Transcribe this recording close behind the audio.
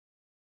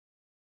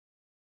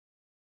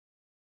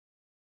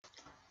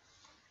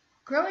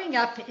Growing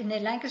up in a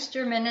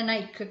Lancaster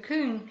Mennonite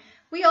cocoon,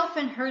 we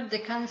often heard the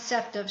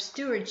concept of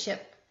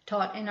stewardship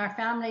taught in our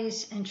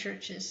families and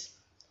churches.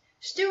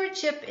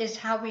 Stewardship is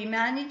how we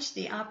manage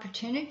the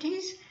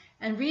opportunities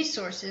and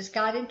resources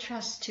God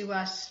entrusts to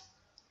us.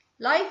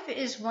 Life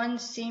is one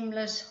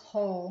seamless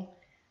whole.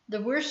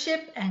 The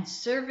worship and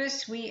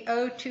service we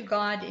owe to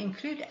God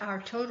include our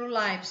total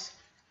lives.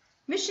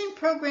 Mission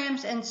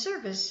programs and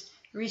service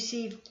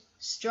received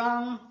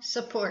strong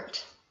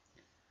support.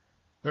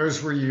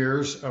 Those were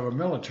years of a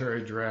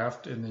military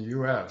draft in the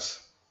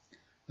U.S.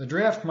 The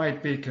draft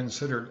might be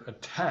considered a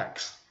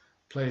tax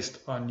placed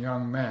on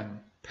young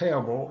men,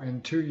 payable in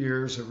 2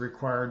 years of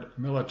required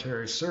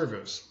military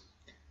service.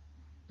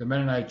 The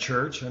Mennonite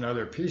Church and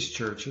other peace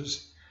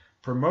churches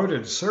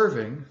promoted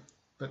serving,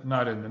 but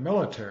not in the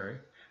military,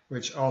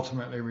 which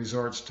ultimately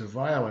resorts to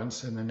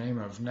violence in the name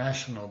of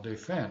national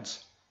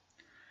defense.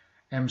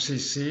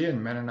 MCC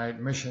and Mennonite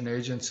mission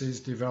agencies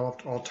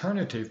developed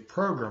alternative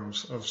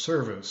programs of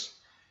service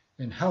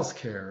in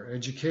healthcare,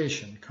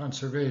 education,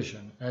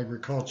 conservation,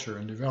 agriculture,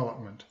 and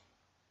development.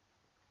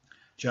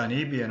 John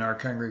Eby and our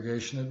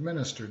congregation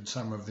administered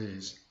some of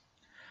these.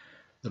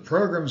 The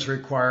programs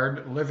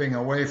required living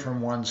away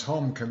from one's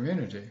home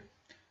community,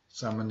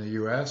 some in the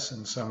U.S.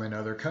 and some in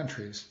other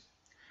countries.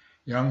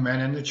 Young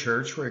men in the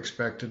church were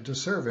expected to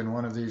serve in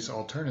one of these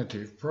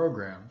alternative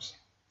programs.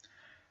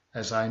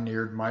 As I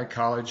neared my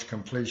college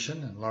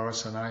completion and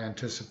Lois and I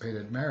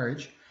anticipated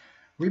marriage,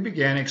 we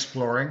began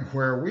exploring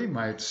where we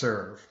might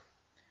serve.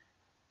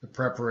 The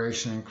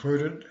preparation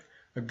included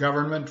a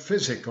government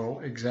physical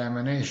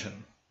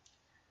examination.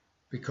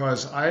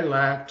 Because I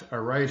lacked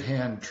a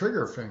right-hand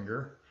trigger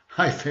finger,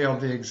 I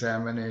failed the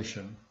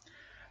examination.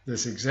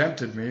 This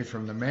exempted me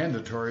from the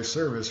mandatory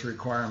service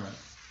requirement.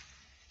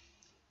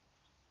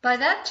 By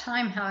that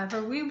time,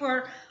 however, we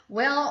were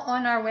well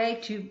on our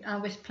way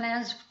with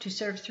plans to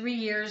serve 3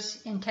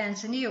 years in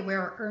Tanzania,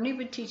 where Ernie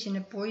would teach in a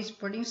boys'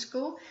 boarding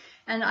school,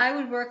 and I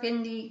would work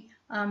in the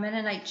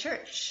Mennonite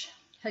Church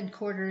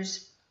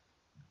headquarters.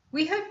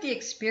 We hoped the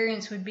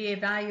experience would be a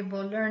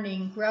valuable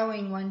learning,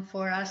 growing one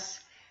for us,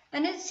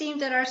 and it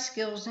seemed that our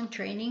skills and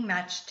training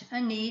matched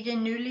a need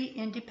in newly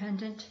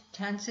independent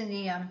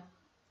Tanzania.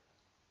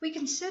 We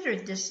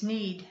considered this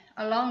need,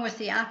 along with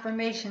the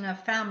affirmation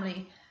of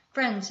family,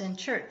 friends, and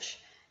church,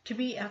 to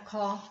be a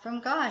call from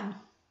God.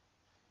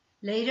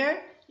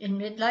 Later, in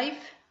midlife,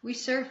 we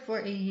served for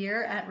a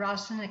year at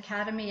Roslyn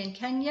Academy in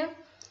Kenya.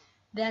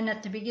 Then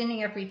at the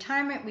beginning of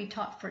retirement, we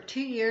taught for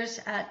 2 years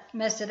at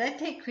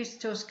Meserete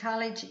Christos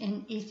College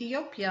in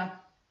Ethiopia.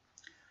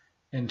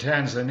 In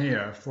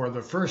Tanzania, for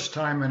the first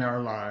time in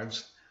our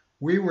lives,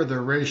 we were the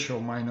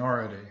racial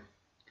minority.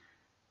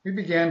 We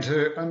began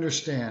to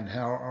understand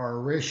how our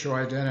racial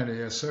identity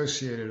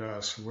associated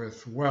us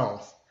with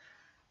wealth,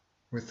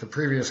 with the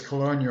previous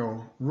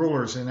colonial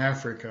rulers in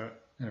Africa,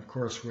 and of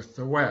course with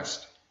the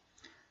West.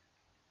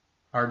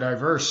 Our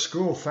diverse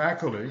school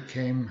faculty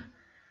came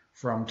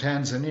from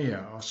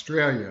Tanzania,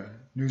 Australia,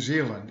 New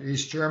Zealand,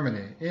 East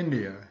Germany,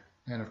 India,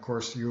 and of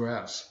course the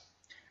U.S.,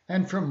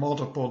 and from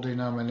multiple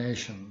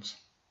denominations,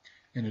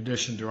 in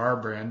addition to our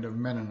brand of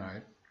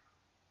Mennonite.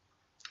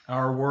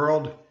 Our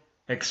world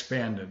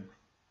expanded.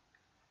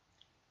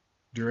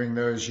 During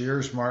those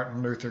years,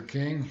 Martin Luther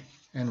King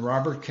and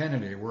Robert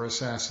Kennedy were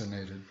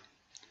assassinated.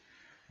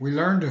 We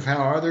learned of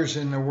how others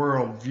in the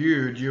world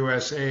viewed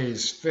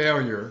USA's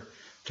failure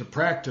to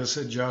practice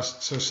a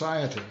just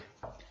society.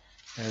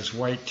 As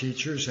white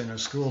teachers in a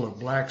school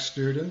of black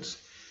students,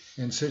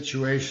 in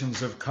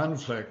situations of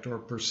conflict or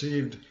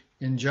perceived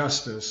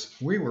injustice,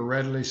 we were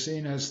readily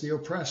seen as the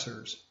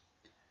oppressors.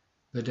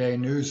 The day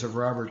news of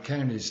Robert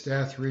Kennedy's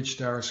death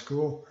reached our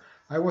school,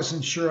 I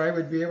wasn't sure I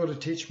would be able to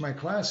teach my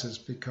classes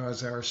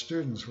because our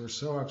students were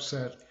so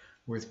upset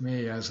with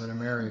me as an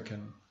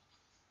American.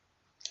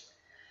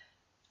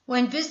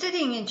 When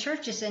visiting in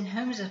churches and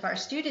homes of our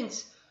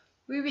students,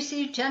 we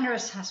received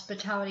generous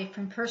hospitality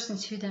from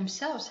persons who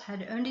themselves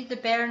had only the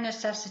bare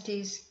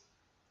necessities.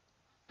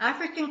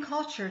 African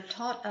culture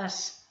taught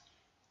us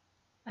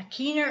a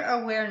keener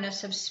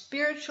awareness of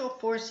spiritual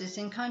forces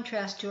in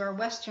contrast to our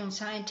Western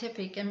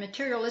scientific and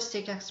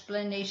materialistic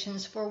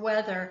explanations for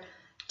weather,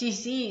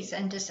 disease,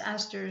 and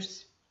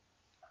disasters.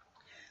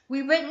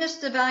 We witnessed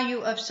the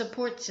value of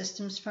support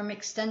systems from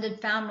extended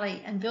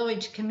family and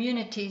village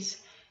communities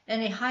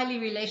in a highly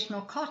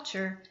relational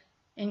culture,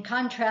 in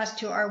contrast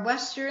to our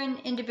Western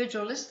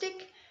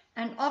individualistic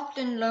and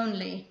often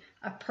lonely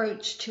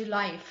approach to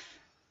life.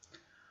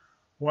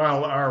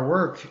 While our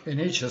work in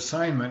each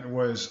assignment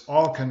was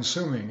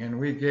all-consuming and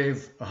we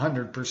gave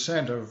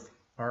 100% of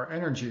our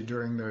energy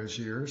during those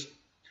years,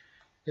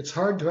 it's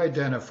hard to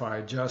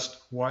identify just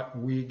what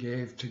we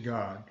gave to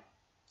God.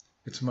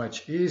 It's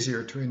much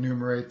easier to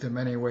enumerate the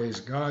many ways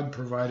God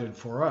provided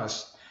for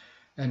us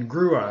and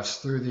grew us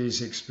through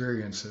these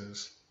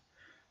experiences.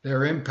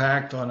 Their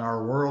impact on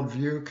our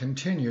worldview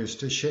continues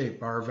to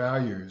shape our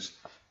values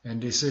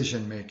and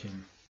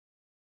decision-making.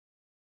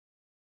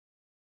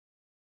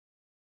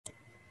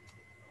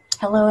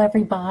 Hello,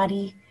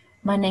 everybody.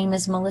 My name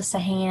is Melissa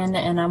Hand,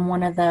 and I'm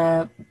one of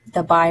the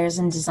buyers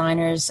and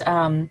designers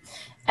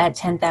at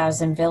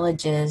 10,000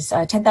 Villages.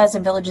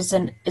 10,000 Villages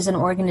is an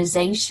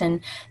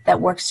organization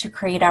that works to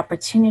create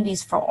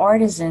opportunities for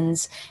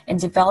artisans in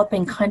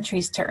developing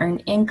countries to earn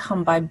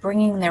income by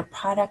bringing their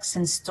products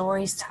and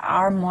stories to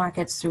our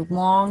markets through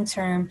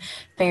long-term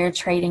fair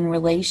trading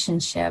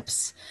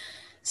relationships.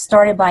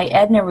 Started by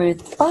Edna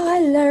Ruth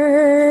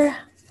Byler.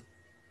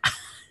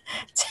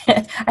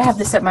 I have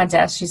this at my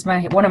desk. She's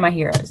one of my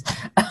heroes.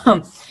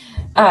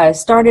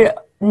 Started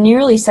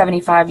nearly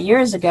 75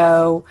 years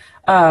ago.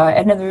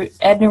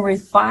 Edna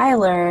Ruth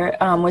Byler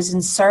was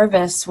in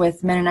service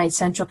with Mennonite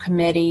Central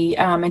Committee,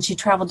 and she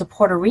traveled to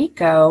Puerto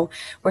Rico,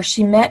 where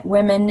she met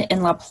women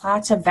in La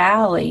Plata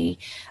Valley.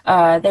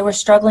 They were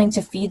struggling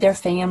to feed their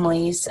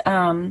families.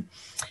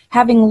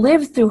 Having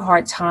lived through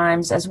hard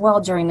times as well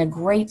during the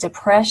Great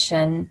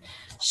Depression,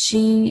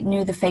 she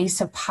knew the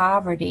face of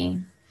poverty.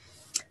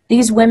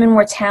 These women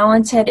were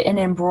talented in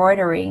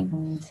embroidery.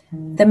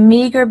 The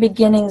meager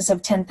beginnings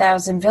of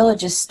 10,000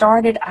 Villages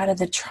started out of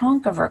the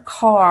trunk of her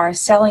car,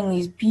 selling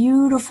these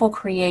beautiful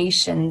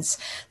creations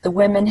the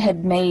women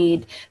had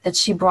made that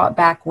she brought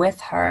back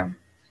with her.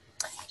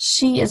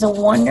 She is a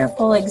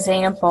wonderful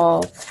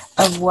example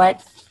of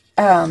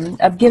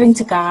of giving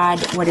to God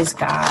what is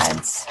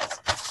God's.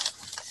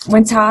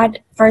 When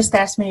Todd first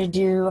asked me to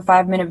do a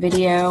 5-minute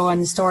video on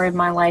the story of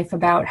my life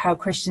about how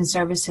Christian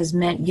service has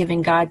meant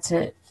giving to God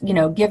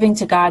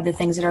the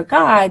things that are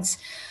God's,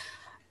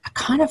 I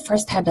kind of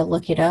first had to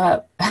look it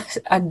up.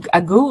 I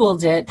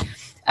Googled it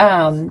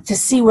to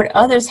see what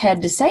others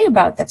had to say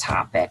about the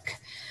topic.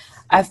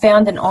 I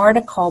found an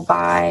article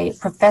by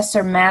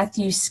Professor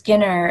Matthew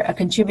Skinner, a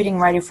contributing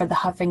writer for the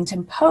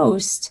Huffington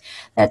Post,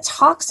 that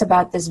talks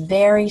about this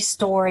very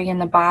story in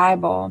the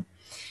Bible.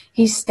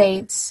 He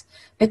states,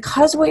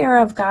 "Because we are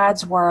of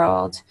God's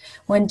world,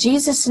 when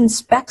Jesus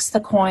inspects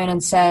the coin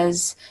and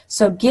says,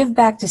 'So give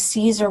back to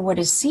Caesar what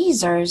is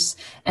Caesar's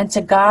and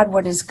to God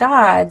what is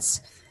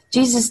God's,'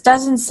 Jesus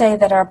doesn't say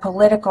that our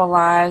political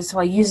lives,"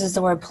 well, he uses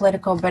the word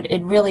political, but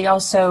it really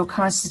also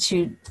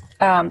constitutes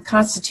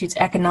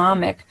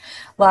economic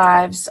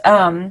lives,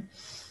 and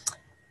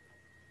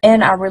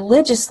our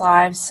religious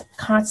lives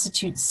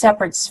constitute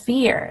separate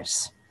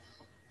spheres.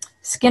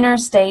 Skinner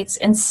states,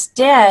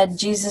 instead,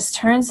 Jesus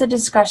turns the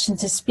discussion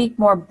to speak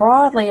more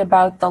broadly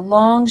about the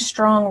long,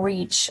 strong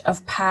reach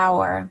of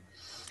power.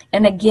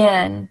 And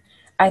again,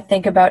 I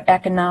think about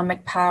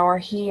economic power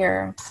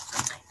here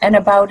and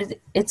about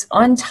its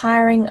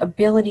untiring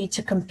ability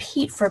to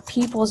compete for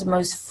people's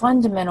most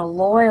fundamental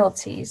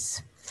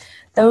loyalties.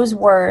 Those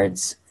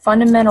words,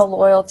 fundamental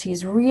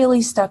loyalties,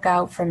 really stuck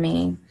out for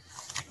me.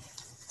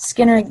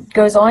 Skinner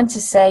goes on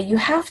to say, you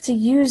have to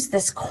use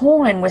this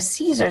coin with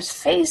Caesar's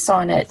face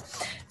on it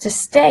to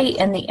stay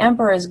in the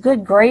emperor's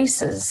good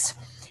graces,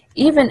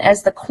 even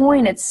as the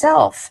coin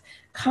itself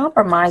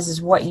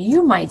compromises what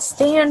you might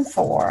stand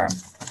for.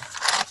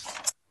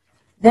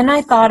 Then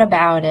I thought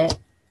about it.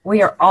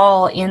 We are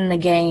all in the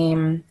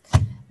game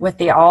with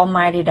the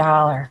almighty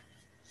dollar,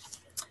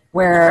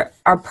 where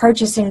our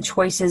purchasing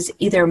choices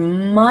either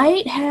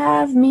might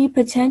have me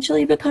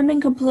potentially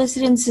becoming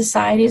complicit in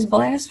society's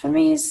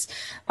blasphemies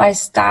by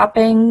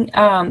shopping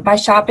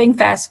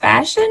fast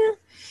fashion.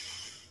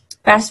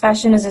 Fast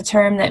fashion is a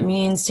term that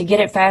means to get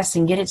it fast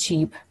and get it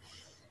cheap.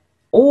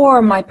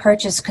 Or my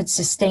purchase could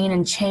sustain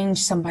and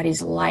change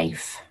somebody's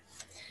life.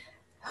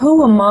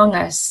 Who among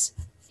us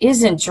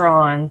isn't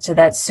drawn to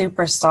that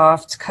super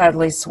soft,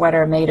 cuddly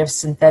sweater made of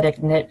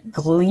synthetic knit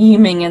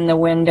gleaming in the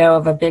window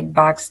of a big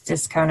box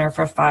discounter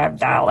for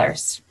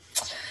 $5?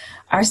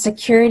 Our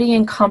security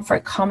and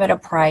comfort come at a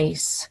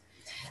price.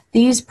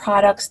 These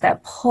products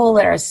that pull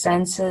at our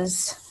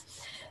senses.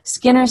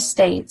 Skinner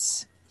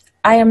states,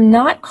 I am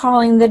not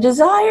calling the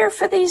desire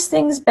for these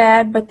things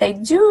bad, but they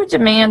do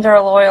demand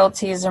our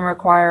loyalties and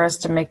require us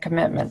to make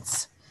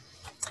commitments.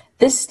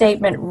 This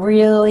statement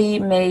really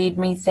made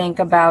me think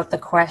about the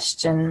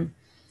question,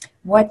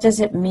 what does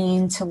it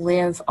mean to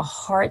live a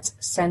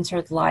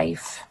heart-centered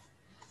life?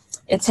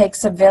 It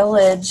takes a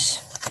village,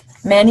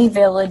 many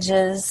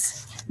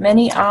villages,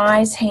 many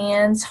eyes,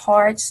 hands,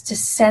 hearts to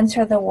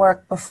center the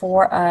work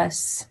before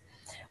us.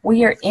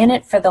 We are in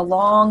it for the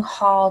long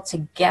haul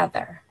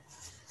together.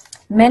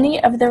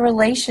 Many of the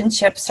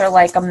relationships are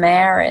like a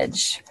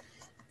marriage,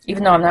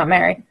 even though I'm not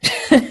married.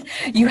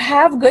 You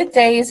have good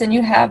days and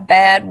you have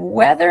bad,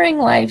 weathering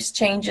life's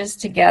changes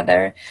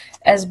together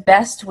as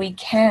best we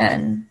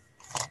can.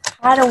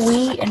 How do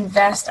we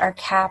invest our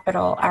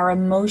capital, our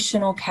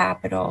emotional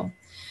capital?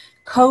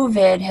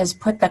 COVID has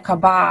put the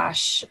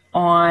kibosh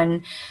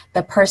on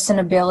the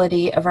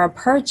personability of our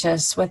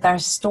purchase, with our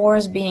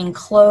stores being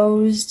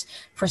closed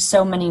for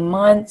so many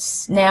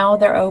months. Now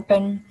they're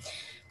open.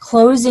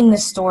 Closing the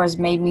stores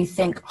made me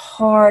think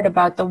hard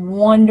about the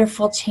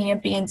wonderful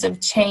champions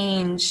of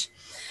change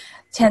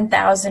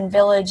 10,000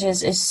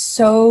 Villages is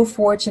so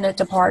fortunate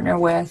to partner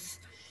with.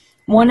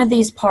 One of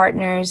these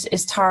partners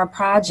is Tara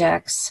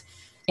Projects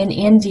in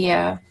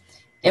India,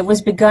 It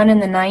was begun in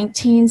the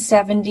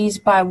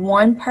 1970s by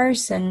one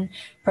person,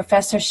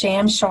 Professor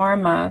Sham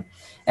Sharma,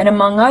 and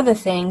among other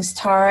things,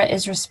 Tara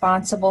is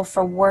responsible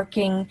for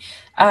working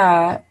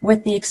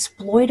with the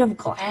exploitive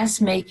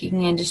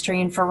glass-making industry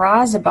in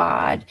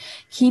Firazabad,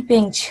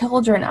 keeping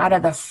children out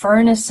of the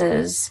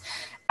furnaces,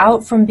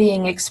 out from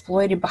being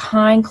exploited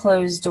behind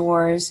closed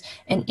doors,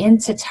 and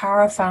into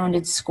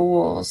Tara-founded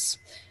schools.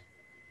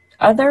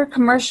 Other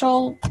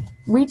commercial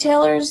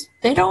retailers,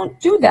 they don't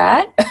do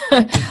that.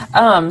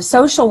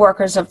 Social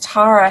workers of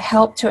Tara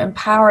help to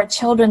empower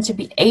children to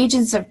be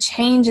agents of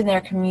change in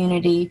their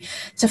community,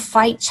 to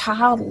fight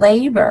child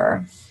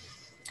labor.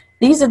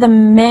 These are the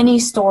many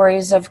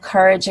stories of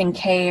courage and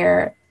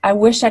care. I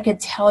wish I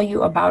could tell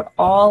you about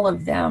all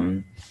of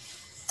them.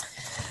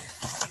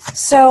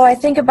 So I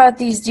think about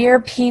these dear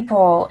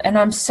people, and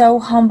I'm so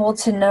humbled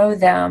to know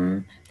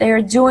them. They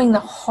are doing the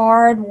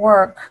hard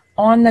work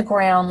on the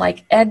ground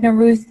like Edna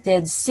Ruth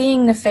did,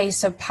 seeing the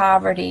face of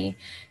poverty,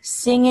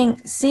 seeing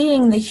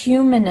the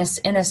humanness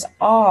in us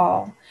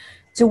all.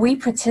 Do we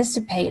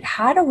participate?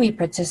 How do we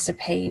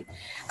participate?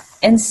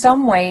 In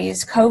some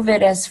ways,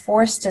 COVID has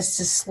forced us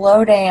to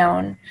slow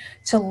down,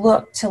 to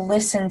look, to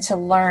listen, to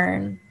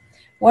learn.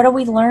 What are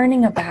we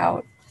learning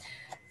about?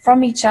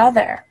 From each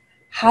other.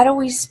 How do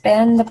we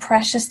spend the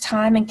precious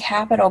time and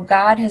capital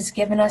God has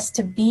given us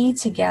to be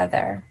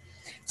together,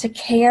 to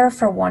care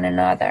for one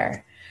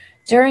another?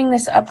 During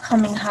this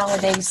upcoming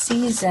holiday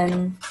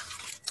season,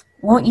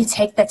 won't you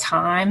take the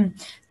time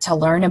to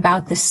learn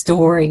about the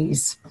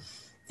stories?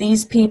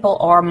 These people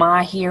are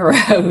my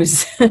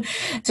heroes.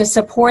 To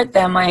support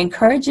them, I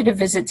encourage you to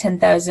visit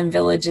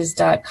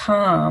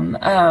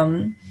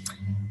 10,000villages.com.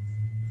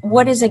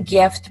 What is a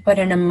gift but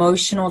an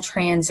emotional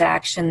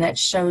transaction that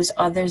shows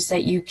others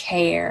that you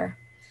care?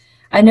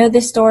 I know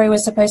this story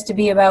was supposed to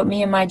be about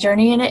me and my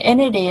journey,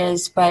 and it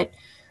is, but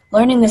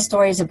learning the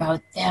stories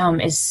about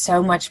them is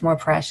so much more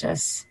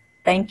precious.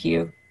 Thank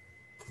you.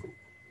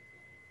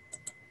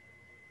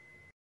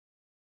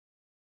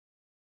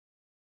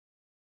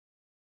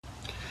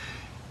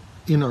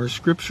 In our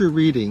scripture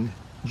reading,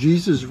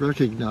 Jesus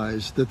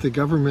recognized that the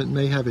government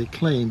may have a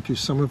claim to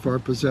some of our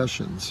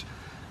possessions,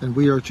 and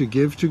we are to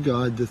give to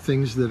God the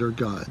things that are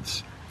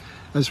God's.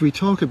 As we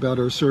talk about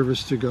our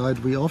service to God,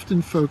 we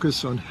often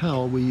focus on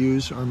how we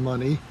use our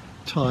money,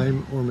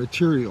 time, or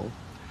material.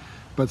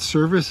 But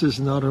service is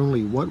not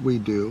only what we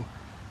do,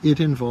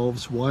 it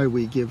involves why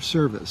we give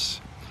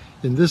service.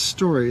 In this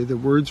story, the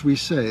words we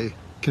say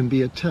can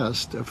be a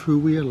test of who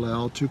we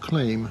allow to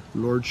claim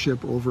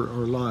lordship over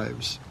our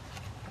lives.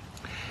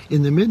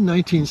 In the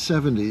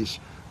mid-1970s,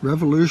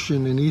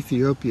 revolution in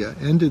Ethiopia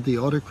ended the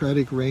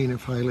autocratic reign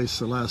of Haile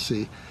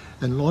Selassie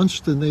and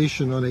launched the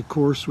nation on a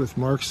course with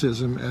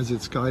Marxism as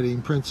its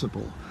guiding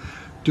principle.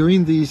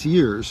 During these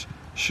years,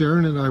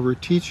 Sharon and I were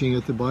teaching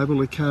at the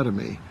Bible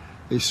Academy,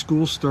 a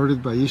school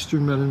started by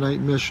Eastern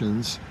Mennonite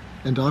Missions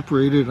and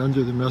operated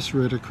under the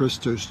Masorete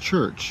Christos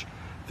Church,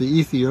 the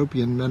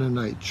Ethiopian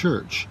Mennonite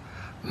Church.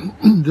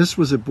 This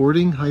was a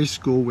boarding high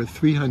school with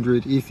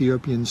 300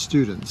 Ethiopian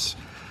students.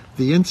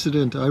 The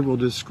incident I will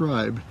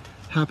describe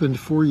happened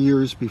 4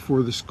 years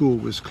before the school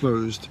was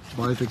closed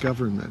by the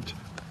government.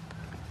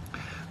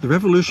 The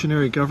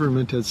revolutionary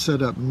government had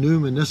set up new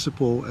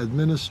municipal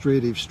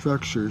administrative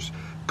structures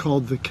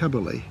called the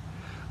Kebele.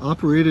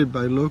 Operated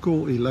by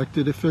local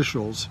elected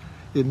officials,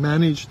 it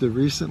managed the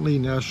recently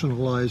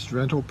nationalized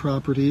rental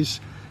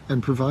properties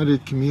and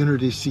provided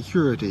community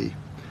security.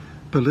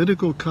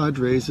 Political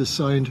cadres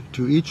assigned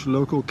to each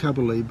local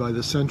Kebele by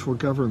the central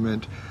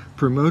government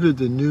promoted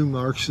the new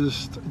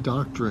Marxist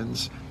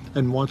doctrines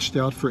and watched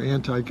out for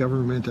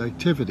anti-government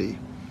activity.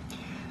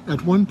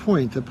 At one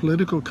point, the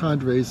political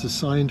cadres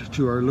assigned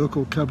to our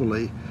local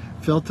Kebele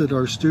felt that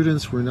our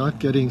students were not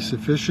getting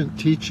sufficient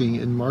teaching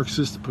in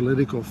Marxist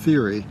political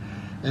theory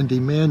and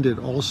demanded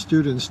all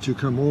students to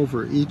come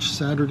over each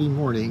Saturday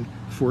morning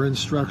for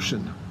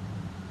instruction.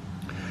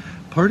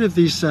 Part of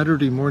these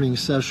Saturday morning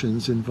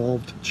sessions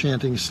involved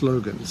chanting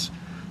slogans,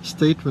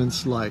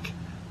 statements like,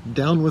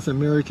 "Down with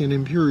American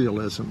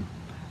imperialism,"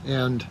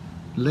 and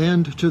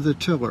 "Land to the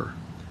tiller,"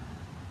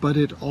 but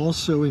it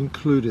also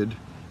included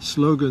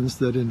slogans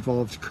that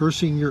involved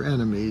cursing your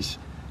enemies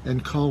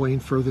and calling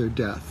for their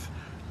death.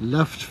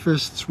 Left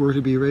fists were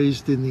to be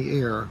raised in the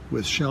air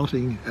with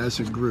shouting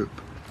as a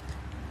group.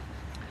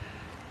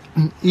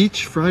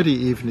 Each Friday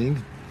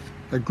evening,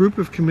 a group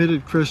of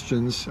committed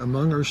Christians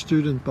among our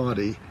student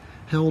body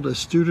held a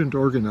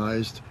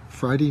student-organized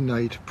Friday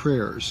night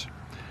prayers.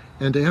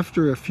 And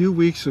after a few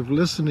weeks of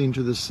listening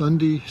to the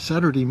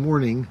Saturday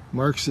morning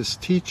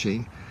Marxist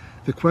teaching,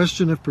 the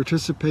question of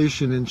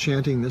participation in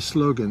chanting the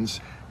slogans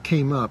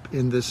came up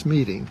in this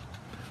meeting.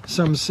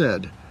 Some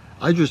said,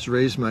 "I just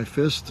raise my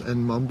fist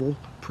and mumble,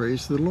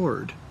 'Praise the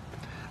Lord.'"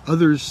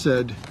 Others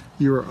said,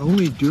 "You are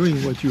only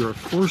doing what you are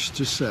forced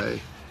to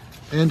say,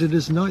 and it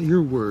is not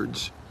your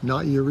words,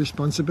 not your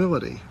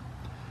responsibility."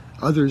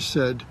 Others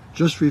said,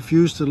 "Just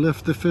refuse to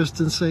lift the fist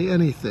and say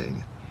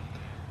anything."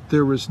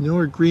 There was no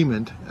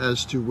agreement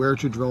as to where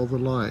to draw the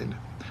line.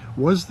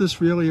 Was this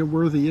really a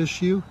worthy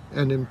issue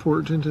and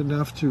important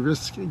enough to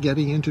risk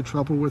getting into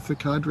trouble with the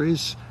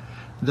cadres?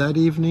 That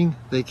evening,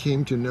 they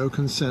came to no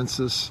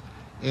consensus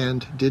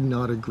and did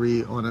not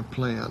agree on a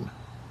plan.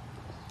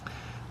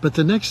 But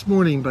the next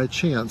morning, by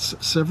chance,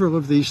 several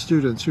of these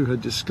students who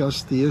had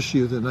discussed the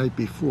issue the night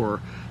before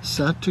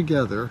sat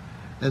together,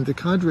 and the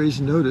cadres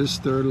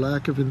noticed their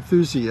lack of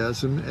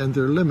enthusiasm and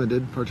their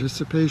limited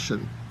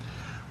participation.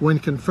 When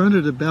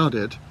confronted about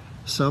it,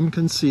 some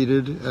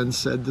conceded and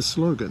said the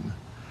slogan,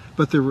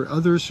 but there were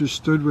others who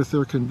stood with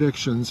their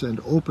convictions and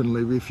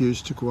openly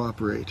refused to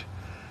cooperate.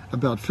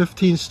 About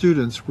 15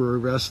 students were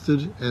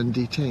arrested and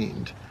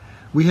detained.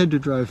 We had to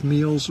drive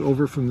meals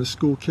over from the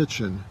school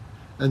kitchen,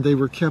 and they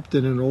were kept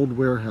in an old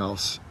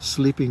warehouse,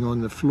 sleeping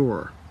on the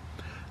floor.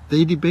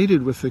 They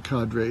debated with the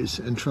cadres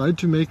and tried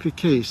to make the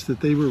case that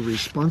they were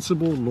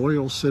responsible,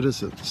 loyal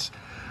citizens.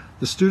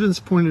 The students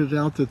pointed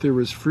out that there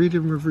was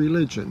freedom of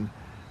religion,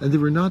 and they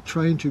were not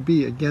trying to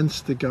be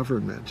against the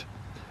government.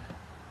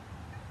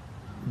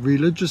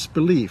 Religious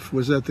belief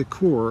was at the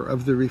core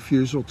of the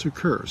refusal to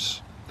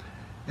curse.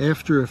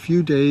 After a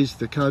few days,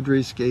 the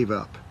cadres gave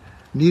up.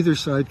 Neither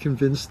side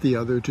convinced the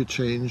other to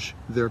change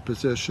their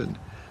position.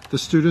 The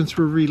students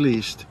were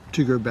released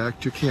to go back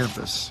to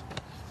campus.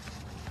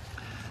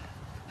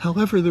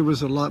 However, there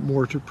was a lot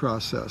more to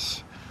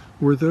process.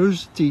 Were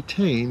those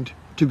detained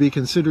to be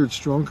considered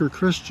stronger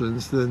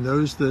Christians than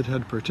those that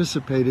had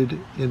participated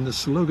in the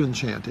slogan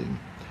chanting?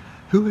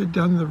 Who had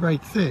done the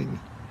right thing?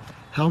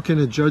 How can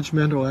a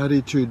judgmental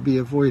attitude be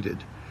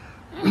avoided?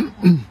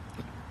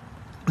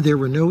 There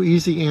were no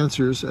easy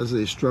answers as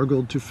they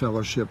struggled to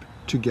fellowship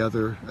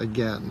together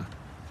again.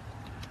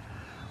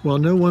 While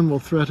no one will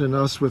threaten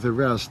us with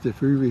arrest if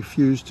we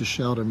refuse to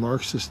shout a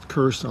Marxist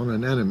curse on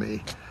an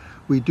enemy,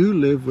 we do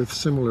live with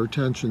similar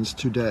tensions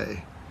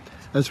today.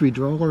 As we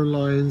draw our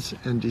lines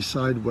and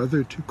decide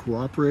whether to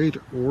cooperate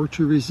or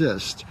to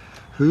resist,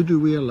 who do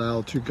we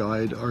allow to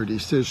guide our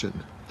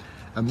decision?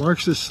 A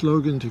Marxist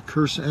slogan to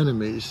curse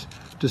enemies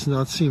does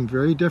not seem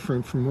very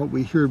different from what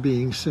we hear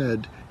being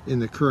said in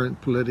the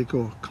current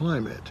political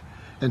climate.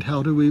 And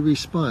how do we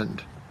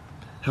respond?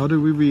 How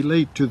do we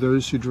relate to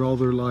those who draw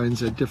their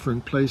lines at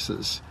different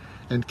places?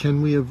 And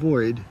can we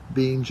avoid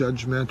being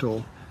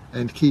judgmental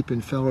and keep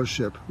in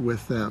fellowship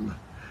with them?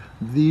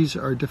 These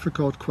are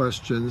difficult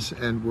questions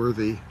and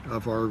worthy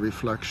of our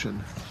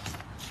reflection.